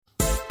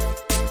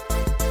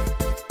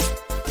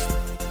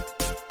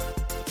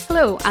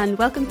Hello and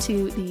welcome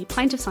to the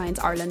Pint of Science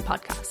Ireland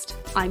podcast.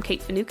 I'm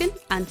Kate McGuigan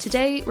and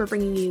today we're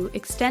bringing you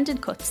extended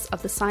cuts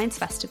of the Science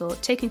Festival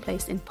taking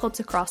place in pubs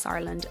across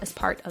Ireland as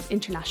part of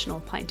International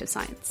Pint of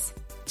Science.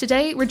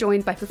 Today we're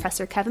joined by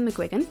Professor Kevin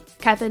McGuigan.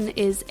 Kevin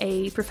is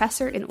a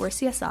professor in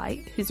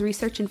RCSI whose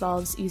research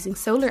involves using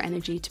solar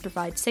energy to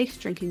provide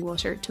safe drinking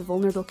water to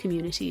vulnerable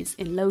communities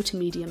in low to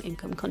medium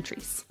income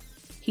countries.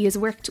 He has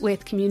worked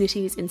with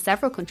communities in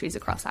several countries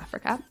across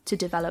Africa to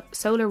develop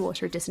solar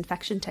water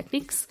disinfection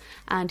techniques,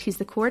 and he's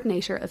the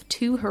coordinator of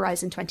two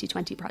Horizon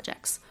 2020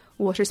 projects,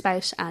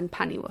 Waterspout and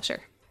Pani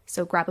Water.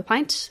 So grab a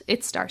pint,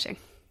 it's starting.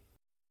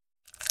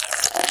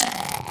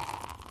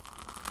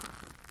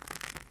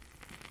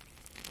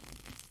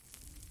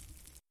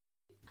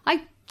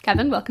 Hi,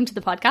 Kevin, welcome to the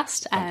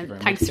podcast.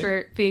 Thanks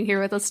for being here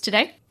with us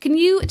today. Can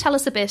you tell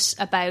us a bit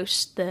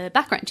about the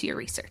background to your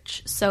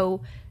research?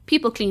 So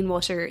people clean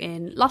water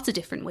in lots of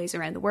different ways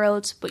around the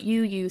world, but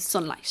you use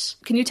sunlight.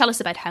 Can you tell us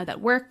about how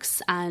that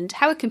works and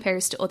how it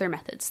compares to other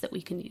methods that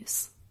we can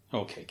use?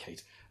 Okay,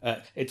 Kate.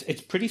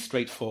 It's pretty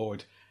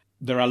straightforward.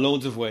 There are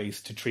loads of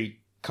ways to treat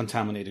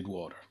contaminated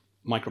water,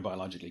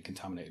 microbiologically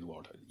contaminated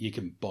water. You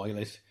can boil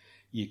it,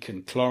 you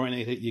can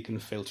chlorinate it, you can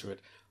filter it.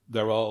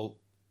 They're all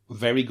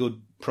very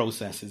good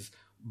processes,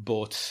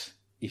 but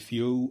if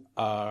you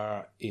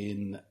are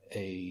in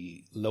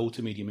a low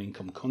to medium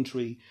income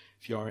country,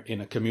 if you're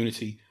in a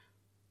community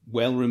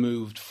well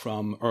removed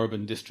from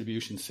urban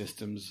distribution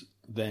systems,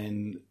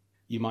 then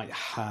you might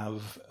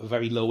have a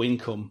very low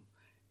income.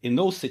 In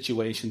those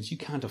situations, you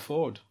can't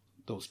afford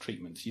those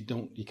treatments. You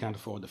can't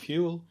afford the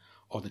fuel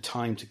or the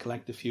time to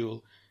collect the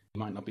fuel. You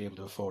might not be able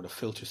to afford a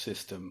filter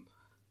system.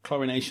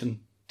 Chlorination,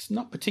 it's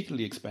not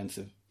particularly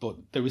expensive, but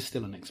there is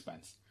still an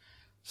expense.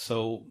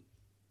 So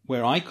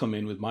where I come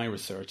in with my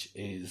research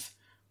is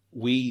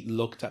we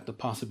looked at the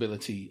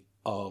possibility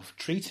of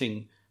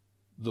treating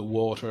the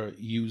water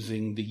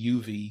using the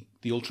UV,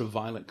 the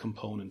ultraviolet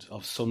component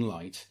of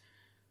sunlight,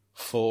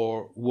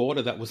 for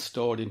water that was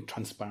stored in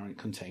transparent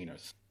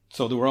containers.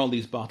 So there were all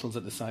these bottles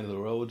at the side of the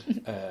road,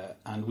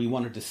 and we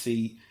wanted to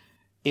see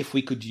if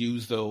we could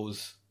use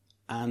those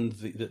and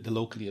the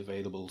locally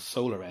available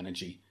solar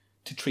energy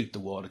to treat the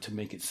water to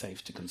make it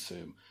safe to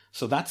consume.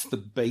 So that's the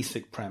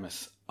basic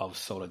premise of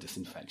solar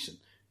disinfection.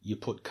 You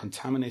put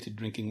contaminated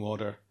drinking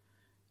water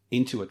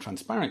into a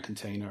transparent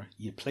container,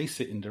 you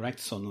place it in direct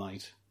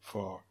sunlight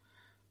for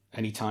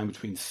any time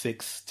between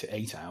 6 to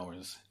 8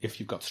 hours if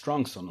you've got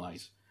strong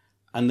sunlight,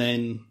 and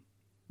then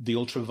the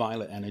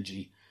ultraviolet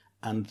energy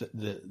and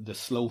the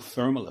slow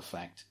thermal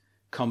effect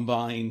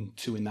combine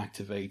to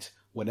inactivate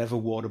whatever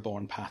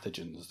waterborne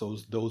pathogens,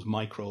 those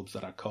microbes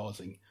that are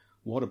causing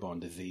waterborne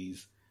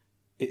disease.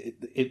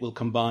 It will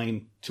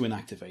combine to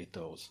inactivate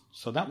those.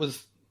 So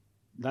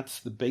that's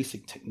the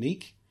basic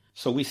technique.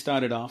 So we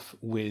started off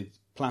with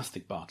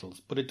plastic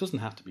bottles, but it doesn't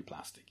have to be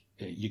plastic.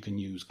 You can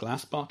use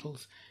glass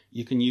bottles,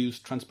 you can use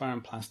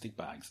transparent plastic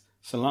bags.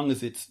 So long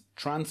as it's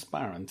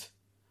transparent,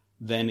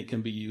 then it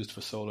can be used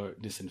for solar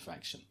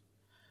disinfection.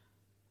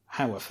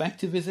 How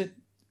effective is it?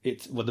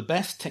 The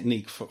best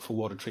technique for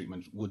water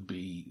treatment would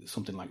be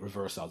something like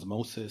reverse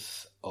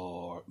osmosis,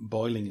 or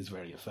boiling is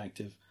very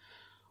effective.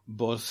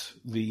 But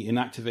the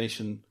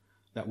inactivation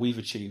that we've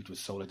achieved with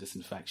solar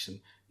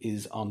disinfection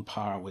is on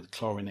par with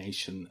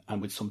chlorination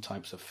and with some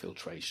types of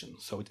filtration.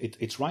 So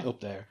it's right up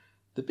there.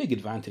 The big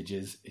advantage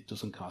is it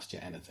doesn't cost you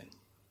anything.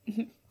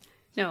 Mm-hmm.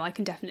 No, I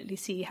can definitely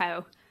see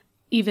how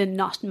even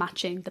not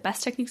matching the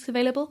best techniques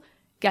available,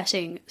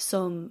 getting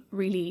some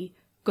really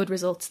good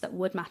results that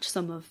would match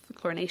some of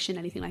chlorination,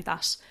 anything like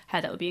that,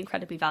 how that would be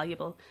incredibly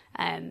valuable.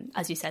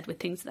 As you said,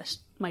 with things that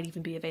might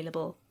even be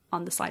available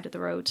on the side of the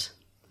road.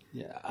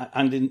 Yeah,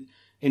 and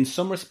in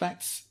some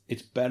respects,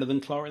 it's better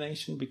than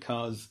chlorination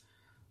because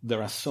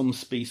there are some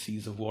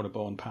species of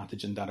waterborne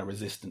pathogen that are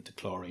resistant to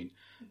chlorine.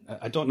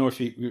 I don't know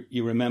if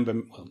you remember,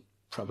 well,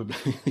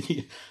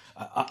 probably.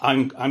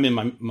 I'm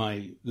in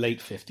my late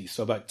 50s,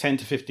 so about 10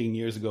 to 15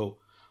 years ago,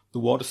 the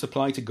water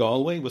supply to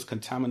Galway was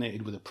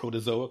contaminated with a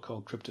protozoa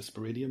called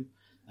Cryptosporidium,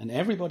 and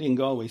everybody in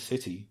Galway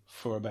city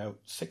for about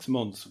 6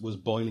 months was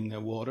boiling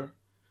their water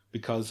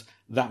because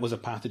that was a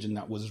pathogen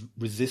that was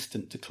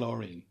resistant to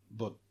chlorine.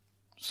 But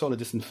solar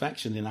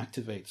disinfection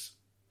inactivates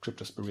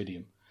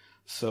Cryptosporidium.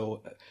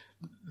 So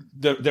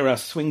there are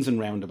swings and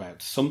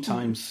roundabouts.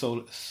 Sometimes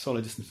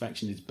solar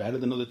disinfection is better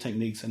than other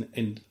techniques,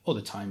 and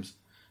other times,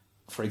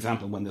 for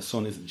example, when the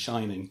sun isn't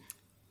shining,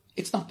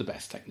 it's not the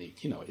best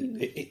technique. You know,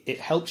 it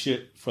helps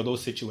you for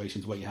those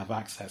situations where you have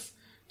access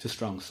to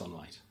strong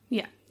sunlight.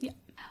 Yeah.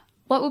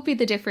 What would be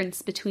the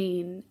difference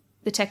between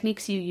the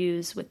techniques you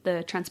use with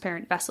the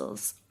transparent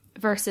vessels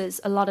versus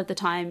a lot of the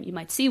time you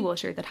might see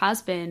water that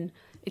has been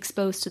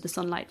exposed to the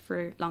sunlight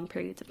for long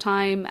periods of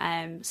time,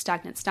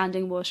 stagnant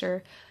standing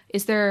water?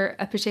 Is there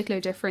a particular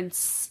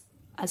difference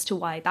as to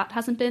why that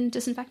hasn't been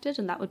disinfected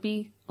and that would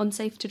be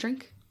unsafe to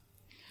drink?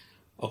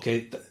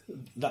 Okay,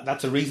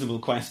 that's a reasonable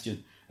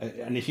question.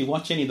 And if you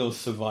watch any of those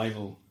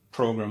survival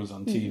programs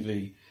on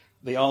TV,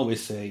 they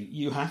always say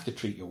you have to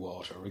treat your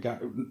water,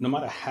 no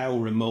matter how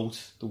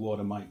remote the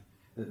water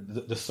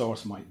the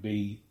source might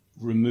be.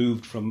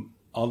 removed from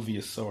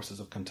obvious sources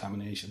of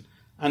contamination.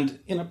 And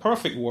in a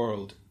perfect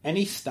world,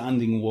 any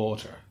standing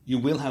water, you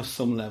will have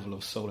some level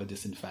of solar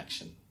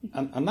disinfection.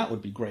 And that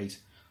would be great.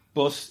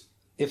 But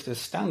if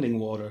there's standing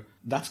water,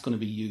 that's going to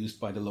be used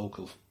by the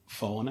local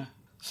fauna.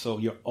 So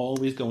you're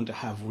always going to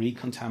have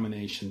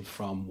recontamination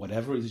from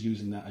whatever is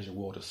using that as your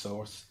water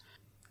source.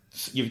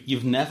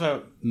 You've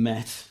never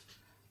met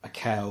a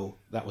cow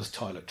that was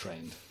toilet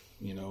trained,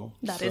 you know.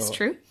 That is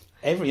true.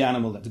 Every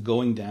animal that's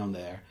going down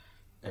there,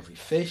 every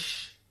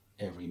fish,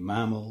 every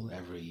mammal,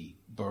 every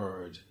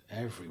bird,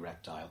 every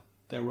reptile,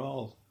 they're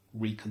all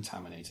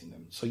recontaminating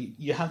them. So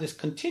you have this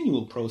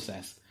continual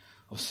process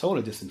of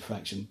solar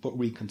disinfection, but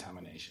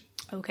recontamination.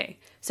 Okay.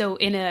 So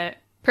in a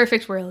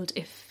perfect world,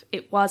 if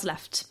it was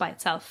left by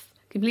itself,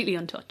 completely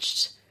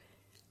untouched,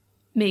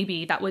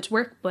 maybe that would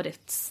work, but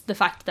it's the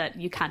fact that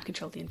you can't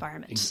control the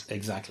environment.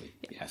 Exactly,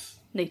 yes.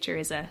 Nature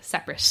is a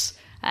separate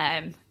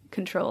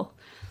control.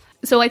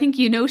 So I think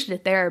you noted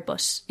it there,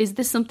 but is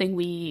this something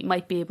we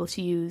might be able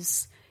to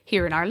use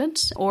here in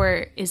Ireland?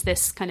 Or is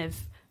this kind of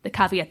the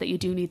caveat that you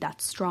do need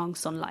that strong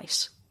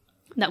sunlight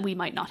that we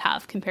might not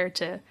have compared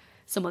to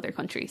some other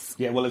countries?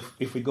 Yeah, well,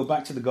 if we go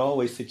back to the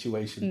Galway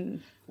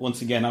situation,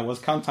 once again, I was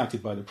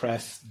contacted by the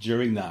press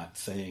during that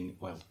saying,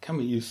 well, can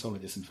we use solar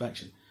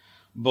disinfection?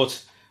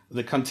 But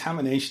the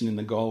contamination in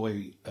the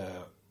Galway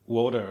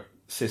water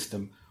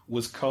system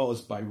was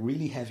caused by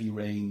really heavy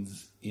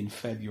rains in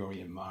February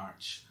and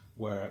March,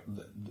 where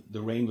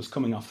the rain was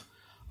coming off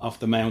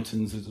the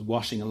mountains, it was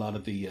washing a lot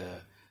of the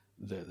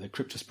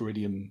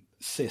cryptosporidium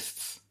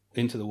cysts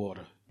into the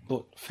water.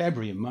 But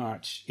February and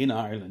March in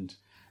Ireland,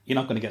 you're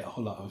not going to get a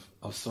whole lot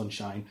of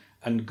sunshine,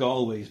 and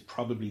Galway is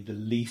probably the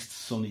least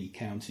sunny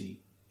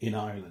county in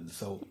Ireland.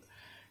 So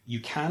you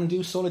can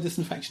do solar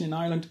disinfection in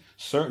Ireland.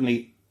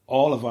 Certainly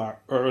all of our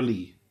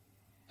early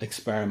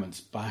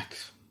experiments back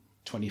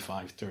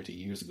 25, 30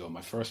 years ago,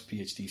 my first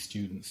PhD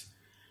students,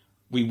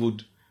 we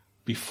would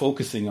be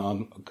focusing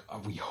on,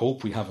 we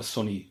hope we have a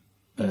sunny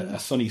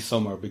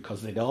summer,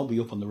 because they'd all be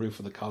up on the roof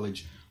of the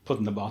college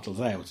putting the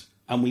bottles out,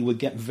 and we would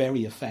get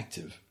very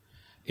effective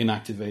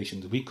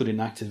inactivations. We could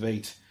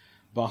inactivate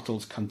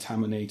bottles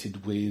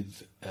contaminated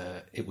with,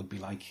 it would be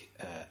like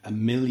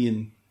 1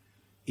 million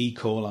E.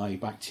 coli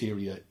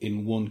bacteria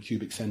in 1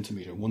 cubic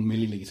centimetre, 1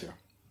 milliliter.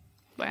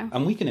 Wow.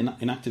 And we can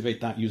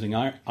inactivate that using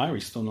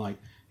Irish sunlight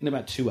in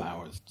about 2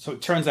 hours. So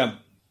it turns out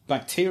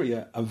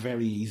bacteria are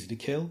very easy to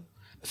kill,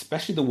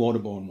 especially the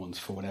waterborne ones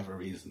for whatever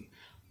reason.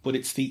 But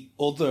it's the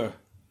other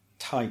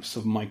types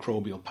of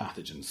microbial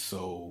pathogens,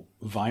 so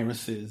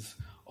viruses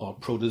or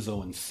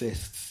protozoan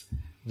cysts,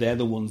 they're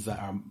the ones that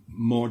are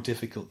more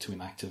difficult to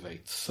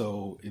inactivate.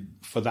 So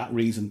for that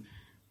reason,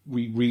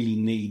 we really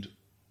need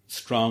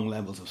strong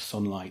levels of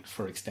sunlight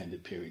for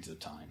extended periods of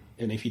time.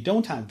 And if you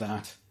don't have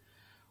that,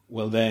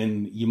 well,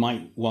 then you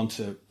might want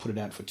to put it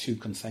out for 2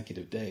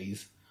 consecutive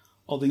days.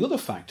 Or the other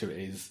factor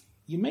is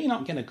you may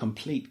not get a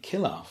complete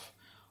kill-off,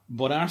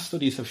 but our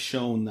studies have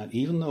shown that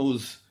even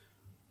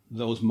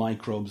those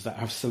microbes that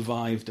have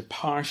survived a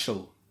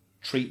partial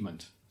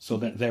treatment, so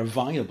that they're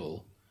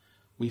viable,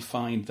 we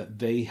find that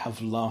they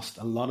have lost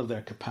a lot of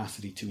their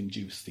capacity to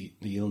induce the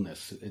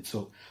illness.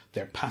 So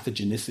their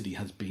pathogenicity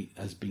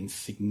has been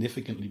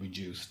significantly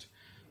reduced.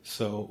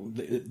 So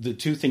the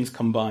two things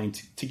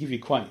combined to give you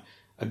quite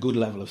a good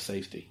level of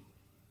safety.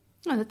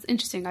 Oh, that's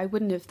interesting. I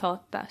wouldn't have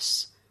thought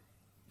that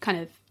kind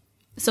of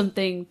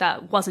something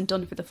that wasn't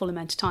done for the full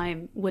amount of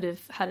time would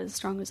have had as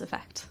strong as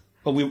effect.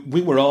 Well,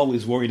 we were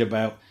always worried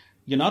about,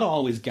 you're not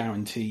always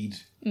guaranteed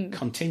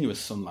continuous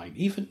sunlight.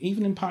 Even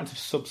in parts of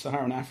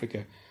sub-Saharan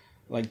Africa,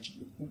 like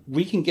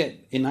we can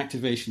get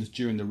inactivations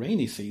during the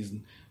rainy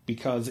season,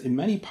 because in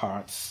many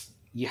parts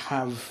you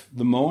have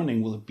the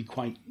morning will be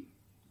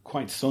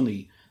quite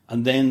sunny,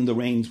 and then the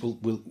rain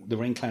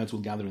clouds will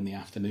gather in the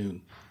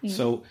afternoon.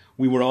 So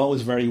we were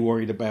always very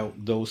worried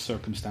about those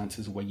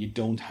circumstances where you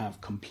don't have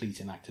complete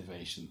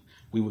inactivation.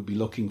 We would be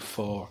looking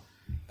for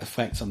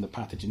effects on the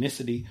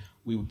pathogenicity.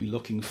 We would be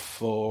looking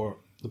for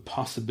the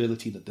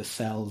possibility that the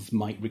cells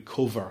might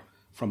recover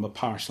from a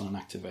partial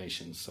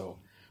inactivation. So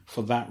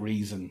for that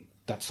reason,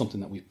 that's something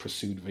that we've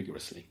pursued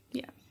vigorously.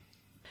 Yeah.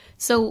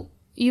 So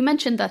you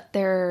mentioned that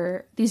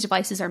these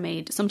devices are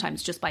made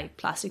sometimes just by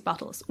plastic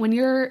bottles. When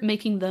you're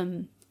making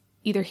them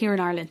either here in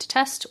Ireland to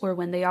test, or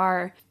when they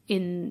are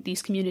in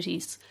these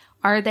communities,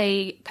 are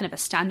they kind of a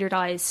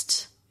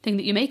standardized thing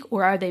that you make,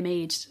 or are they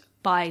made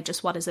by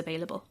just what is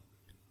available?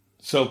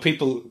 So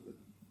people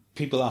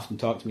often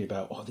talk to me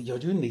about, you're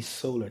doing these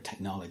solar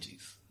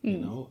technologies, you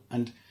know,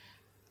 and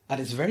at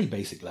its very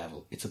basic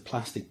level, it's a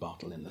plastic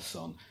bottle in the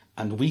sun.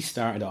 And we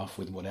started off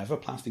with whatever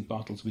plastic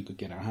bottles we could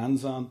get our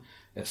hands on,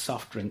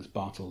 soft drinks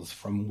bottles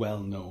from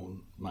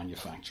well-known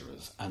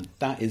manufacturers. And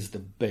that is the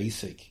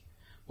basic,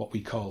 what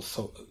we call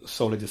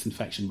solar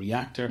disinfection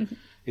reactor. Mm-hmm.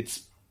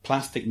 It's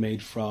plastic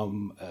made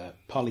from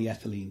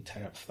polyethylene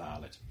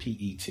terephthalate,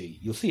 PET.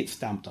 You'll see it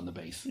stamped on the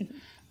base. Mm-hmm.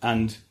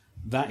 And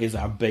that is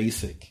our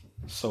basic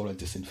solar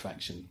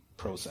disinfection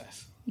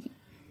process. Mm-hmm.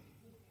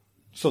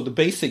 So the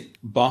basic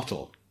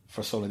bottle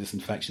for solar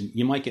disinfection.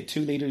 You might get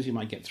 2 litres, you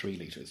might get 3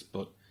 litres,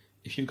 but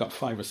if you've got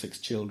 5 or 6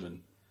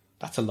 children,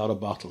 that's a lot of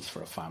bottles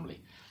for a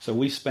family. So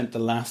we've spent the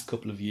last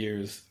couple of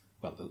years,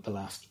 well, the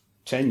last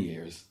 10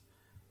 years,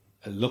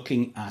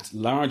 looking at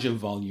larger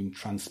volume,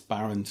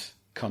 transparent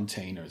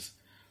containers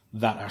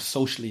that are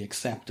socially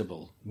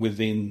acceptable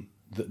within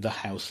the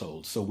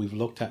household. So we've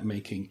looked at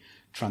making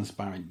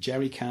transparent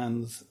jerry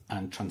cans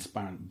and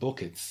transparent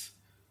buckets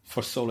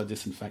for solar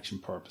disinfection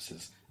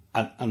purposes.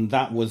 And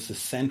that was the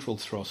central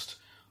thrust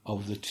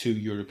of the 2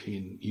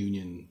 European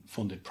Union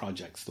funded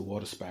projects, the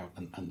Water Spout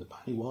and the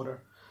Penny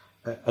Water.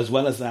 As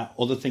well as that,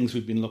 other things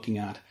we've been looking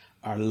at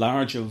are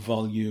larger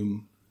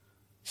volume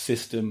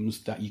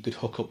systems that you could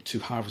hook up to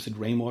harvested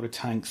rainwater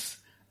tanks,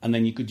 and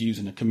then you could use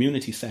in a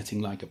community setting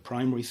like a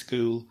primary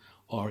school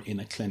or in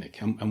a clinic.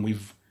 And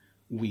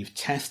we've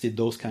tested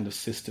those kind of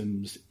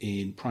systems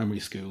in primary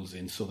schools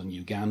in southern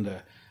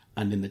Uganda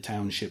and in the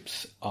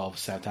townships of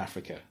South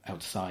Africa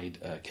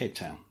outside Cape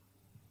Town.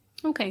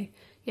 Okay.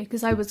 Yeah,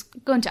 because I was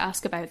going to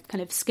ask about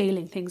kind of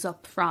scaling things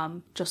up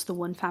from just the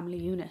one family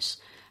unit.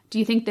 Do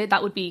you think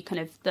that would be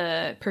kind of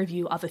the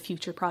purview of a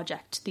future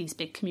project, these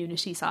big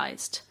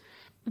community-sized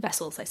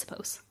vessels, I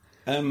suppose?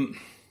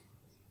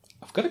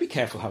 I've got to be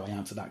careful how I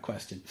answer that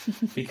question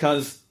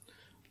because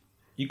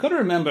you've got to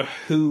remember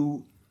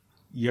who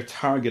your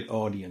target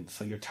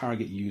audience or your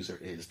target user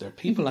is. There are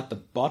people at the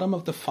bottom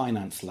of the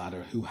finance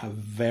ladder who have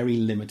very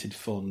limited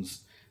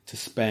funds to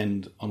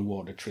spend on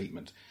water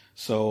treatment.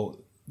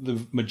 So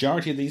the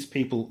majority of these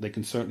people, they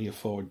can certainly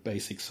afford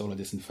basic solar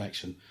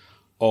disinfection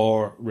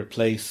or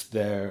replace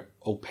their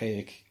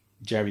opaque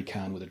jerry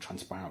can with a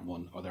transparent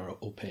one, or their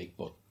opaque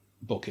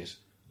bucket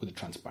with a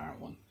transparent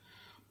one.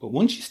 But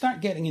once you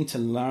start getting into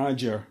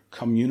larger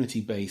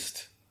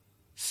community-based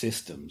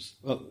systems,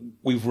 well,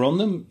 we've run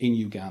them in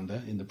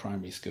Uganda, in the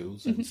primary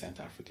schools in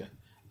South Africa,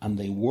 and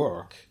they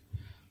work.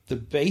 The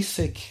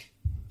basic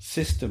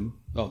system,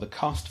 or the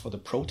cost for the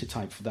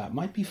prototype for that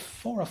might be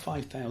 4,000 or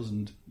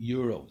 5,000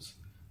 euros.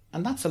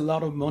 And that's a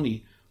lot of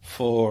money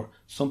for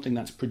something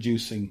that's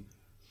producing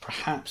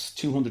perhaps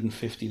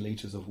 250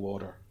 litres of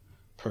water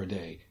per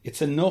day.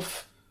 It's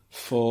enough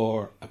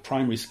for a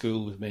primary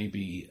school with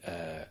maybe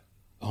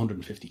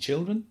 150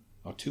 children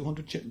or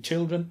 200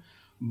 children.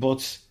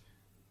 But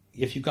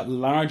if you've got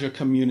larger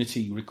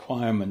community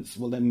requirements,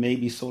 well, then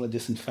maybe solar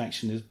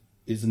disinfection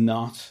is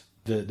not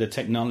the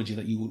technology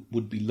that you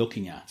would be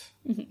looking at.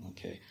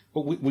 Okay,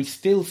 but we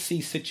still see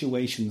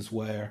situations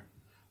where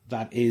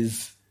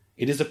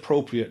it is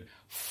appropriate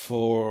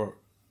for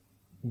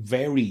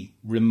very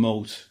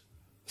remote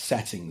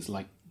settings.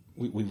 Like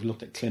we've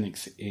looked at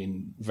clinics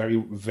in very,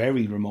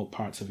 very remote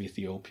parts of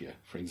Ethiopia,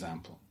 for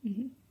example.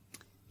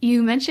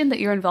 You mentioned that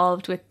you're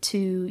involved with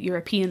 2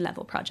 European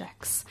level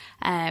projects.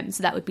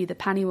 So that would be the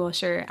Penny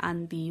Water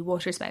and the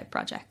Water Spout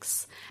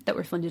projects that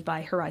were funded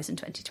by Horizon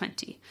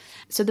 2020.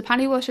 So the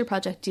Penny Water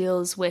project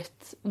deals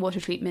with water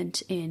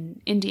treatment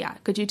in India.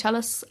 Could you tell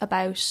us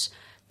about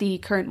the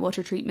current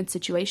water treatment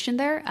situation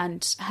there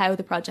and how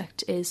the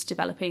project is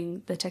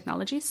developing the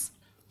technologies?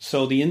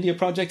 So the India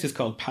project is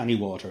called Penny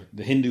Water.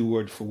 The Hindu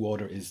word for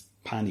water is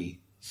Pani.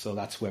 So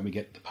that's where we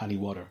get the Penny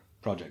Water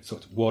project. So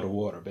it's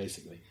water,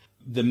 basically.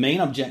 The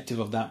main objective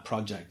of that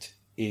project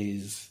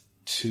is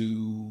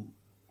to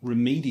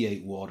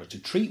remediate water, to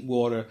treat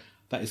water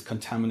that is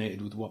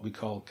contaminated with what we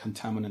call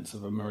contaminants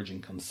of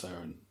emerging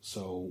concern.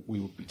 So we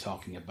would be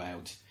talking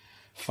about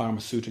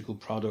pharmaceutical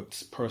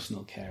products,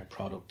 personal care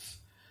products,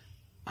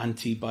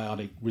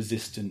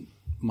 antibiotic-resistant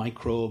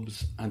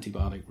microbes,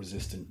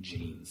 antibiotic-resistant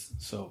genes.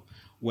 So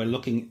we're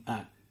looking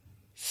at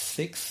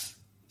 6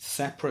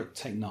 separate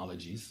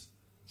technologies.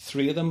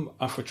 3 of them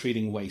are for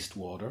treating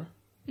wastewater.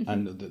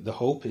 And the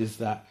hope is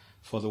that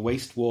for the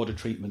wastewater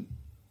treatment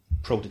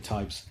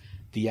prototypes,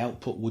 the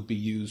output would be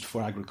used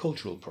for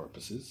agricultural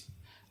purposes.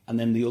 And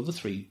then the other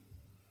 3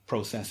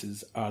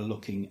 processes are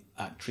looking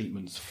at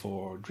treatments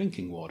for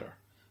drinking water.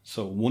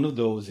 So one of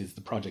those is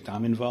the project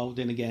I'm involved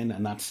in again,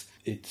 and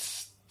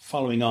it's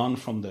following on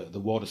from the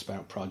Water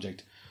Spout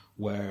project,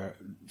 where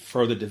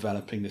further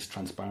developing this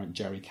transparent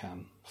jerry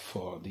can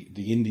for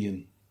the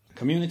Indian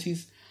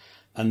communities.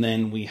 And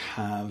then we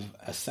have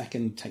a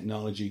second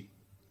technology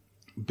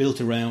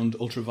built around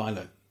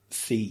ultraviolet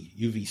C,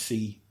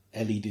 UVC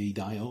LED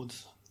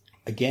diodes,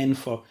 again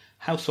for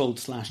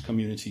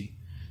household/community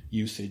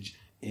usage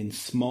in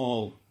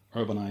small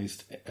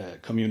urbanized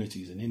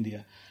communities in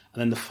India.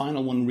 And then the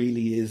final one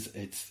really is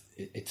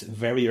it's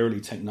very early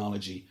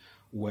technology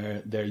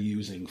where they're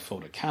using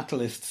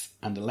photocatalysts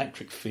and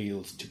electric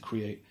fields to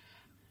create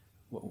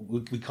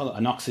what we call it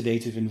an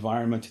oxidative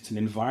environment. It's an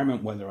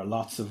environment where there are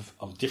lots of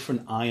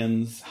different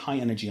ions, high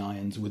energy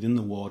ions within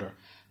the water,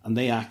 and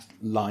they act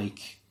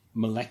like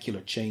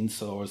molecular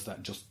chainsaws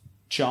that just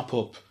chop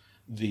up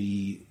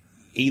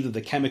either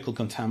the chemical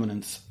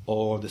contaminants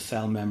or the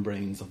cell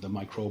membranes of the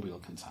microbial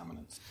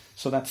contaminants.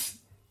 So that's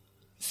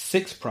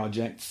 6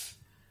 projects.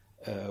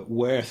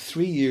 We're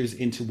 3 years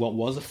into what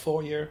was a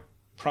 4-year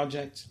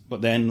project,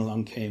 but then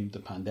along came the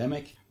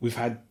pandemic. We've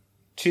had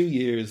 2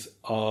 years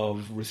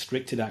of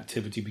restricted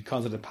activity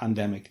because of the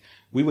pandemic.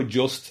 We were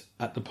just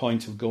at the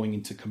point of going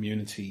into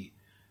community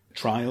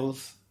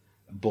trials,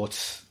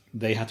 but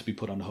they had to be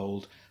put on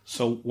hold.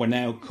 So we're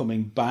now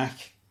coming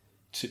back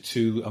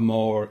to a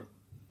more,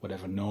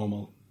 whatever,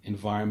 normal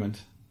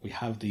environment we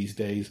have these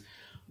days.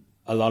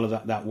 A lot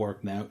of that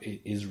work now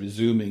is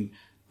resuming,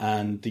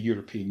 and the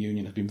European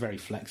Union have been very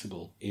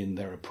flexible in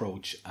their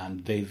approach,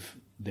 and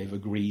they've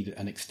agreed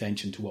an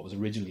extension to what was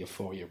originally a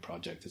 4-year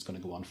project. It's going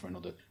to go on for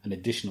an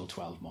additional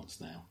 12 months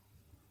now.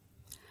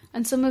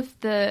 And some of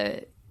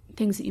the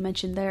things that you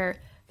mentioned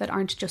there that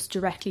aren't just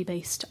directly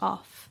based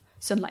off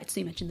sunlight, so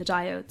you mentioned the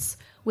diodes,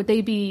 would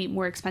they be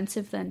more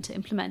expensive then to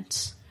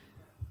implement?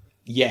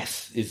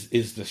 Yes,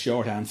 is the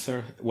short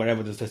answer.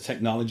 Wherever there's a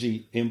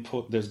technology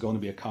input, there's going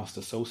to be a cost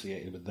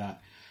associated with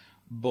that.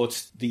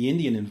 But the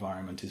Indian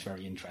environment is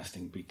very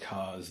interesting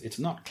because it's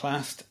not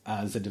classed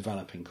as a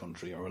developing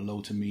country or a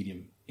low to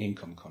medium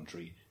income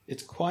country.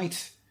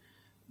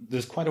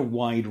 There's quite a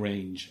wide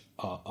range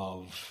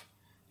of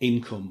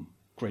income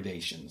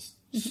gradations.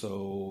 Mm-hmm.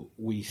 So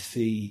we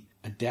see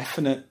a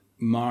definite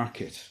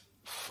market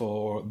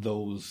for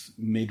those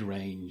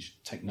mid-range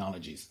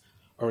technologies,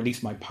 or at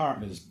least my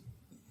partners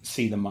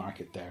see the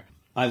market there.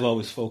 I've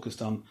always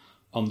focused on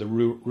the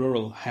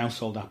rural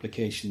household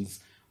applications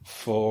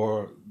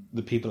for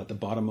the people at the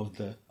bottom of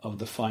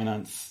the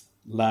finance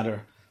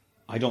ladder.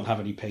 I don't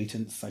have any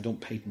patents. I don't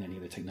patent any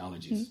of the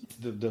technologies.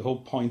 The whole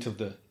point of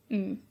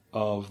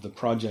the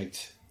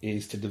project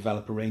is to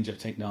develop a range of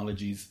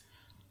technologies,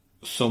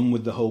 some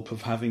with the hope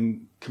of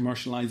having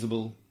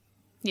commercializable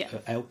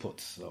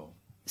outputs.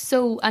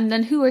 So, and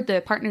then who are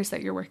the partners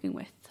that you're working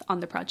with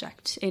on the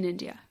project in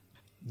India?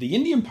 The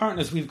Indian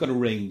partners, we've got a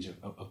range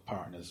of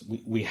partners.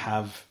 We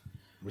have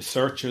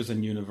researchers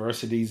and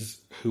universities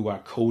who are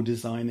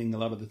co-designing a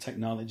lot of the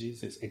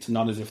technologies. It's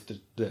not as if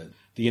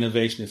the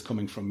innovation is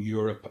coming from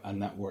Europe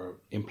and that we're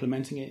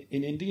implementing it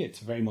in India. It's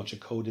very much a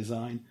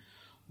co-design.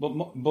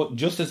 But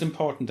just as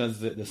important as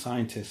the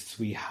scientists,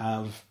 we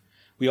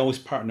always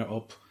partner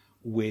up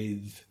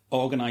with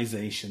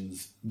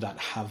organizations that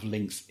have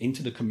links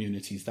into the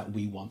communities that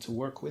we want to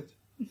work with,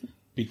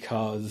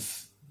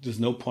 because there's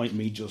no point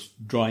me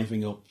just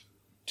driving up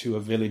to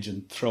a village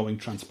and throwing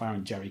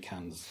transparent jerry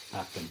cans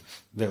at them.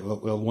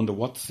 They'll wonder,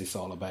 what's this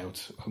all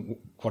about?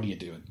 What are you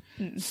doing?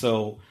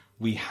 So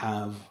we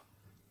have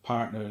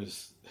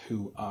partners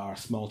who are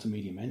small to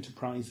medium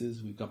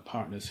enterprises. We've got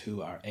partners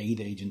who are aid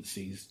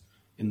agencies.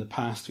 In the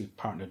past, we've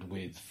partnered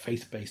with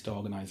faith-based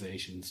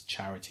organizations,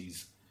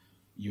 charities,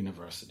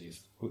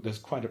 universities. There's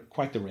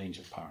quite the range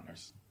of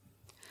partners.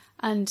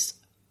 And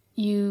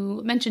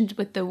you mentioned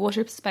with the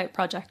water spout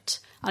project,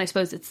 and I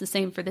suppose it's the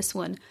same for this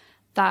one,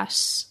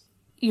 that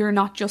you're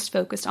not just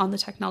focused on the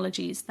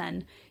technologies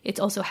then, it's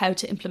also how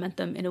to implement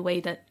them in a way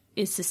that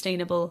is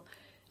sustainable,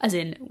 as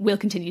in will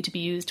continue to be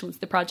used once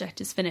the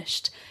project is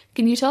finished.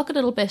 Can you talk a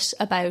little bit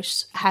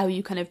about how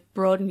you kind of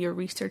broaden your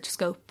research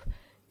scope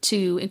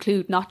to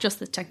include not just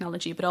the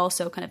technology, but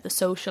also kind of the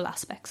social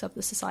aspects of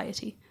the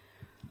society?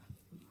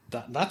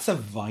 That's a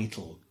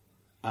vital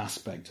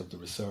aspect of the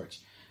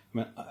research. I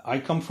mean, I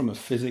come from a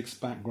physics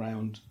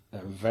background, a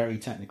very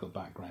technical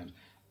background,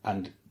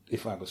 and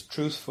if I was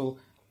truthful,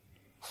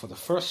 for the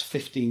first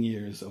 15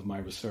 years of my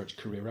research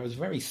career, I was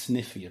very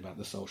sniffy about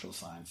the social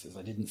sciences.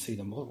 I didn't see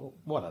them,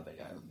 what are they?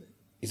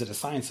 Is it a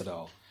science at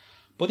all?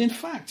 But in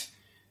fact,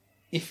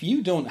 if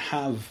you don't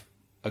have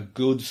a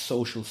good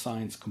social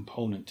science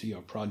component to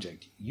your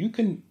project, you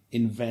can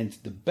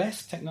invent the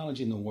best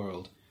technology in the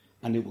world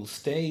and it will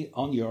stay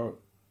on your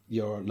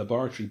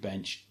laboratory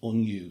bench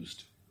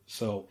unused.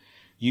 So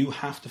you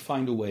have to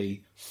find a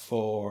way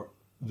for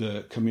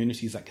the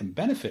communities that can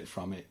benefit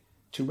from it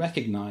to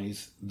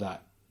recognize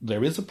that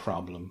there is a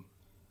problem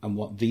and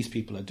what these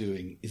people are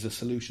doing is a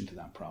solution to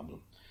that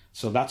problem.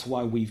 So that's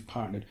why we've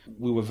partnered.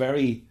 We were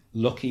very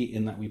lucky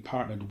in that we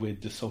partnered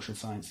with the social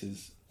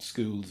sciences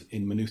schools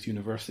in Maynooth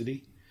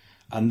University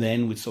and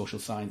then with social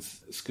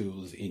science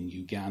schools in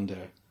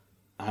Uganda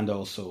and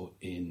also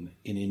in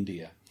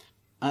India.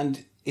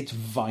 And it's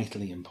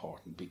vitally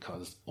important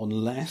because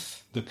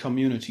unless the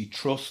community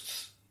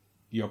trusts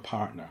your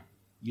partner,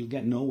 you'll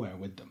get nowhere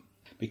with them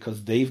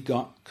because they've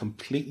got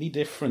completely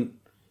different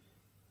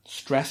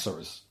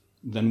stressors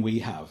than we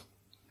have.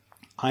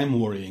 I'm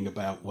worrying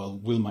about, well,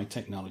 will my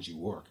technology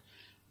work?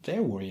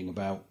 They're worrying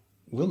about,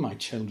 will my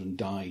children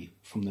die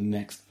from the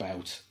next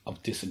bout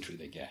of dysentery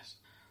they get?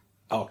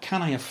 Or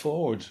can I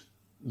afford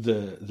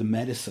the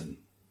medicine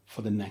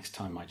for the next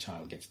time my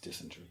child gets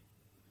dysentery?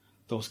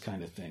 Those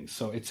kind of things.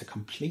 So it's a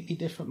completely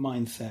different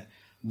mindset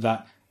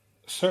that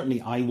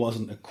certainly I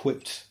wasn't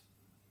equipped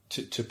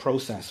to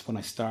process when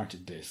I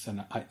started this.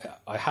 And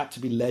I had to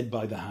be led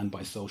by the hand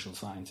by social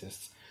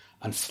scientists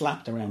and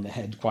slapped around the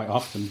head quite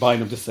often by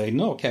them to say,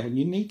 no, Kevin,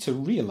 you need to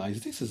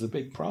realize this is a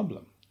big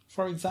problem.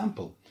 For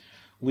example,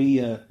 we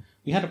had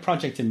a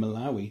project in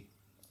Malawi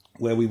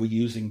where we were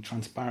using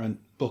transparent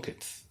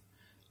buckets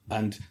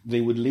and they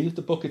would leave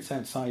the buckets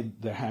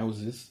outside their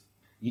houses.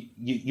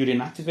 You'd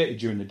inactivate it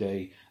during the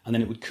day and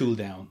then it would cool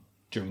down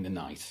during the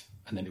night.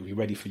 and then it would be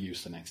ready for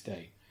use the next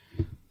day.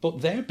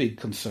 But their big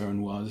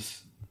concern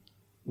was,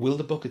 will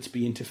the buckets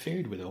be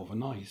interfered with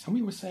overnight? And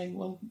we were saying,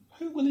 well,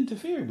 who will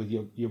interfere with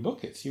your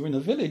buckets? You're in a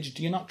village.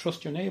 Do you not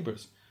trust your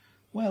neighbours?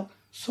 Well,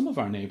 some of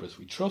our neighbours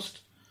we trust.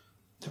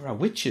 There are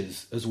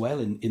witches as well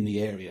in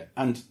the area.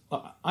 And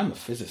I'm a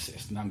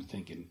physicist, and I'm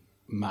thinking,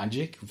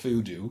 magic,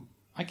 voodoo,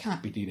 I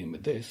can't be dealing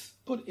with this.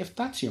 But if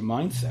that's your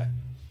mindset,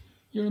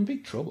 you're in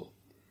big trouble.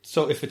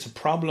 So if it's a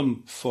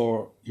problem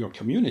for your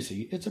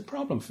community, it's a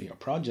problem for your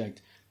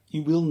project.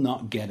 You will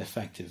not get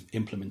effective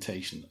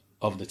implementation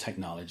of the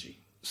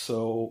technology.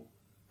 So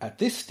at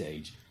this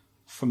stage,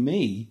 for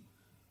me,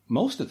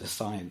 most of the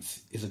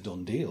science is a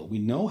done deal. We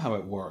know how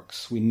it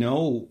works. We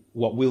know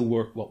what will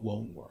work, what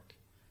won't work.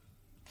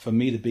 For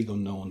me, the big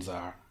unknowns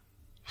are,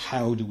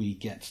 how do we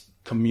get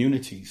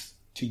communities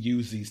to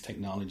use these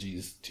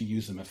technologies, to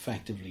use them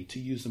effectively, to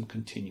use them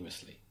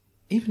continuously?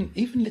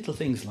 Even little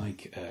things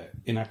like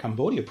in our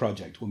Cambodia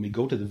project, when we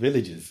go to the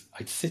villages,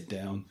 I'd sit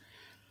down,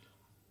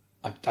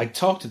 I'd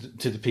talk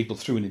to the people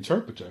through an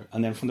interpreter,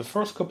 and then from the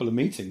first couple of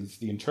meetings,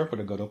 the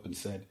interpreter got up and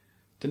said,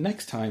 the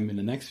next time in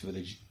the next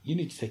village, you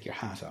need to take your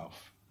hat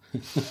off.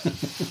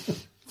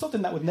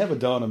 Something that would never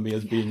dawn on me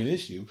as being an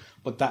issue,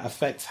 but that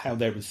affects how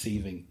they're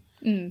receiving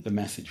the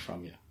message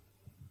from you.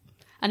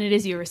 And it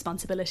is your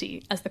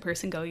responsibility as the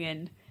person going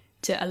in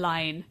to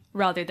align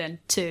rather than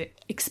to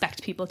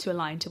expect people to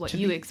align to what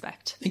you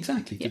expect.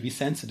 Exactly, to be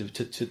sensitive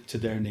to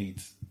their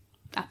needs.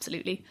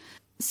 Absolutely.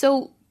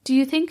 So do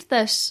you think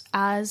that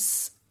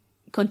as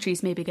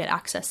countries maybe get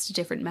access to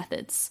different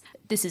methods,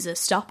 this is a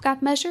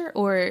stopgap measure,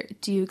 or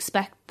do you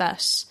expect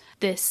that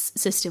this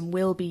system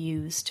will be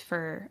used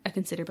for a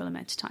considerable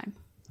amount of time?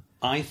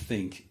 I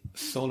think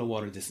solar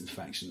water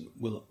disinfection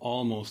will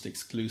almost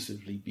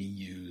exclusively be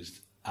used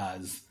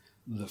as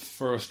the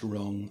first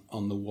rung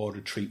on the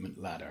water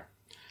treatment ladder.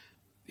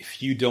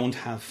 If you don't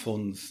have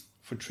funds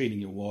for treating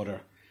your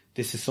water,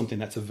 this is something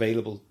that's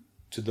available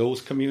to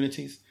those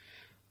communities,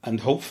 and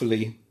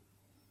hopefully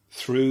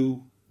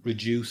through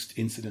reduced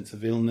incidence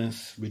of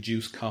illness,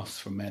 reduced costs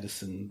for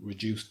medicine,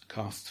 reduced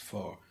costs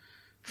for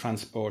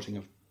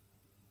transporting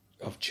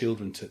of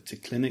children to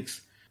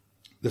clinics.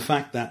 The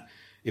fact that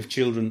if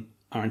children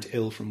aren't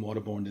ill from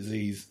waterborne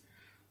disease,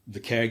 the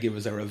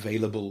caregivers are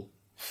available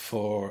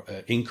for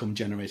income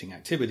generating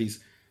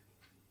activities,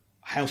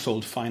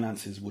 household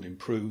finances would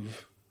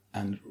improve,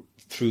 and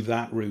through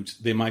that route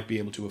they might be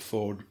able to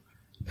afford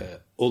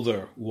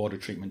other water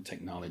treatment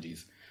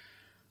technologies.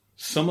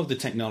 Some of the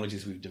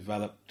technologies we've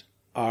developed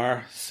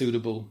are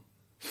suitable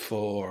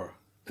for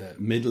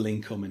middle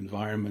income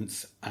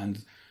environments,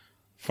 and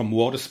from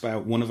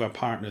Waterspout, one of our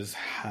partners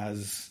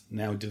has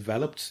now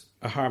developed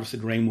a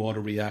harvested rainwater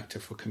reactor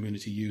for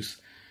community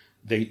use.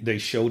 They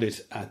showed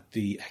it at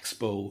the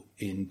expo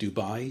in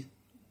Dubai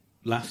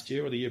last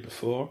year or the year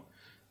before,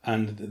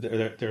 and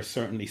they're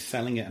certainly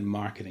selling it and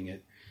marketing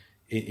it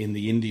in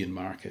the Indian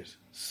market.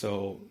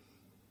 So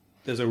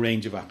there's a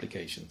range of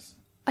applications.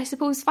 I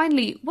suppose,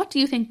 finally, what do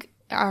you think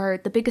are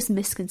the biggest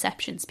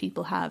misconceptions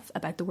people have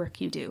about the work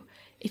you do?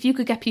 If you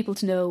could get people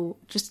to know,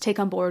 just take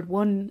on board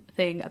one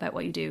thing about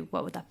what you do,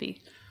 what would that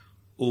be?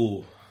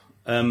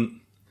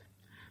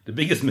 The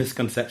biggest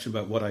misconception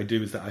about what I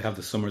do is that I have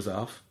the summers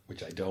off,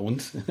 which I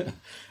don't.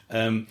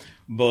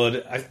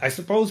 But I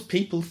suppose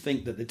people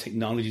think that the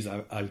technologies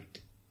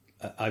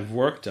I've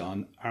worked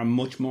on are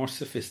much more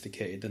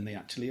sophisticated than they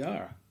actually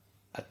are.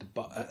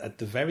 At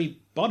the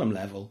very bottom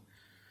level,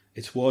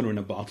 it's water in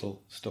a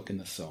bottle stuck in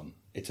the sun.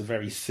 It's a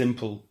very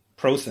simple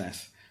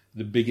process.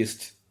 The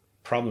biggest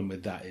problem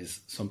with that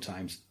is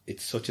sometimes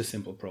it's such a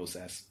simple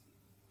process,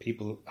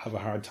 people have a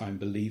hard time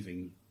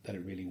believing that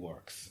it really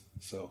works.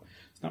 So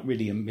it's not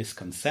really a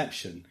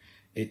misconception.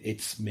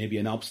 It's maybe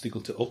an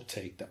obstacle to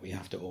uptake that we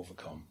have to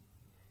overcome.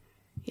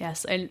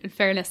 Yes, and in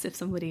fairness, if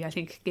somebody, I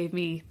think, gave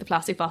me the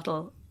plastic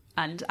bottle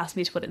and asked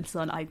me to put it in the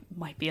sun, I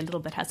might be a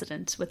little bit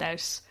hesitant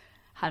without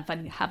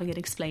having it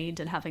explained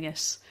and having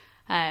it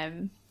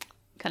kind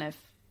of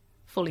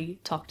fully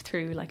talked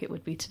through like it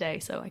would be today.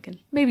 So I can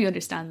maybe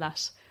understand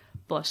that,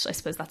 but I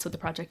suppose that's what the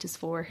project is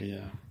for.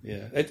 Yeah.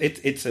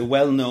 It's a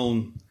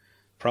well-known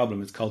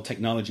problem. It's called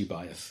technology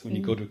bias. When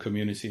you go to a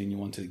community and you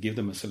want to give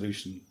them a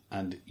solution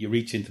and you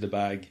reach into the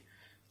bag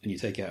and you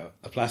take out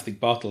a plastic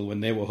bottle when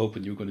they were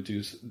hoping you were going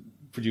to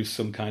produce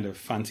some kind of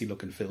fancy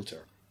looking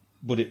filter.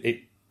 But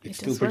it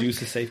still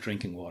produces safe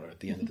drinking water at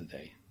the end of the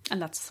day.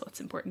 And that's what's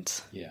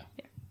important. Yeah.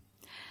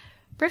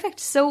 Perfect.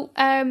 So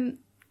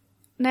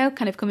now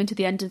kind of coming to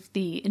the end of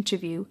the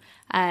interview,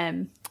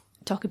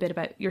 talk a bit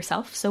about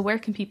yourself. So where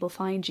can people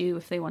find you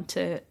if they want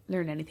to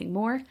learn anything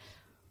more?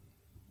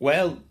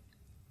 Well,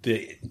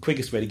 the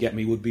quickest way to get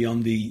me would be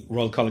on the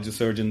Royal College of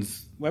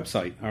Surgeons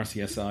website,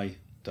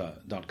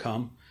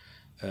 rcsi.com.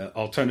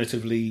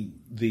 Alternatively,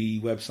 the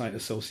website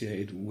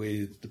associated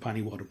with the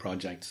Pani Water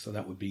Project. So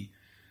that would be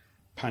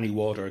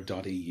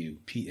paniwater.eu,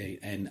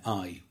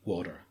 PANI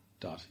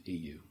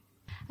water.eu.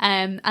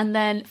 And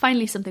then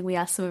finally, something we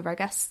ask some of our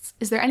guests,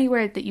 is there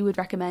anywhere that you would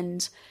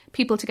recommend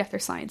people to get their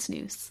science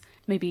news?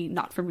 maybe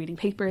not from reading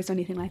papers or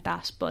anything like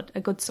that, but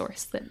a good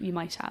source that you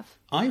might have?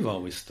 I've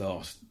always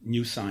thought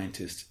New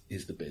Scientist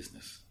is the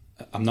business.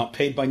 I'm not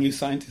paid by New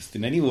Scientist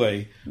in any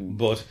way,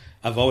 but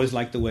I've always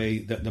liked the way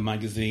that the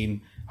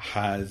magazine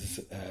has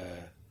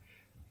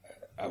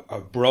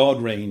a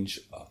broad range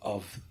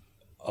of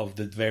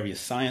the various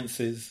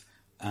sciences.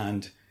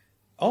 And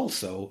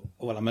also,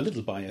 well, I'm a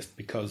little biased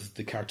because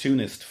the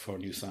cartoonist for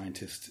New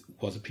Scientist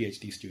was a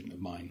PhD student of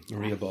mine,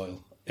 Maria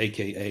Boyle,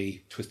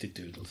 aka Twisted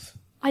Doodles.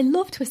 I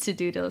love Twisted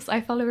Doodles.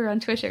 I follow her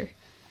on Twitter.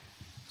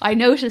 I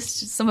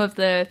noticed some of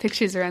the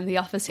pictures around the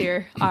office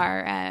here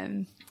are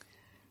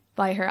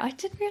by her. I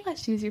didn't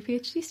realise she was your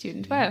PhD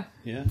student. Wow.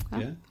 Yeah.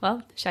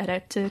 Well, shout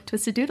out to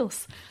Twisted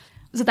Doodles.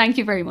 So thank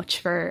you very much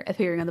for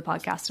appearing on the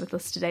podcast with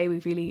us today. We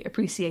really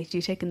appreciate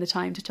you taking the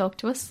time to talk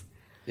to us.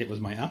 It was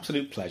my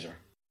absolute pleasure.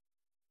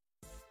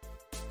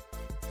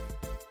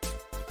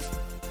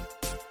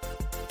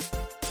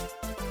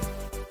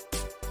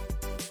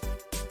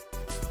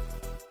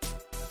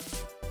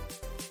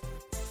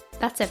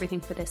 That's everything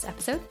for this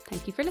episode.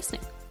 Thank you for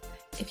listening.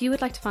 If you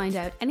would like to find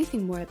out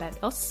anything more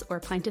about us or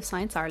Pint of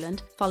Science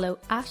Ireland, follow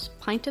at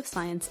Pint of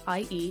Science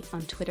IE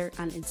on Twitter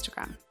and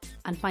Instagram,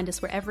 and find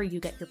us wherever you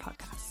get your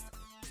podcasts.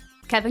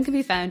 Kevin can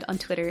be found on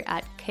Twitter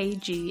at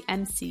KGMCGUIGAN,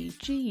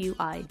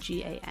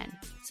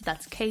 so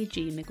that's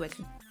KG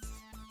McGuigan.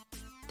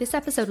 This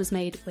episode was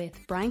made with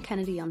Brian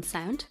Kennedy on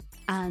sound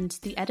and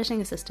the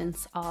editing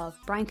assistance of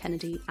Brian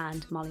Kennedy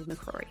and Molly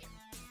McCrory.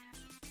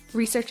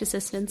 Research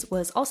assistance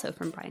was also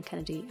from Brian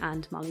Kennedy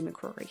and Molly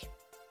McCrory.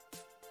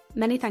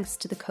 Many thanks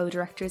to the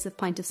co-directors of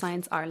Pint of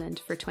Science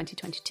Ireland for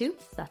 2022,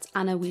 that's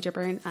Anna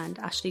Wiederburn and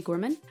Ashley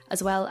Gorman,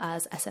 as well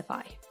as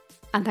SFI.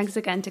 And thanks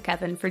again to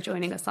Kevin for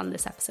joining us on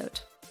this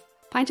episode.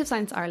 Pint of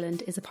Science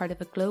Ireland is a part of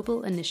a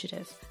global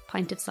initiative,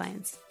 Pint of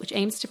Science, which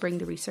aims to bring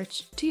the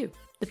research to you,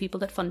 the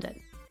people that fund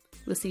it.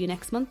 We'll see you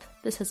next month.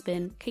 This has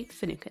been Kate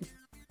Finucane.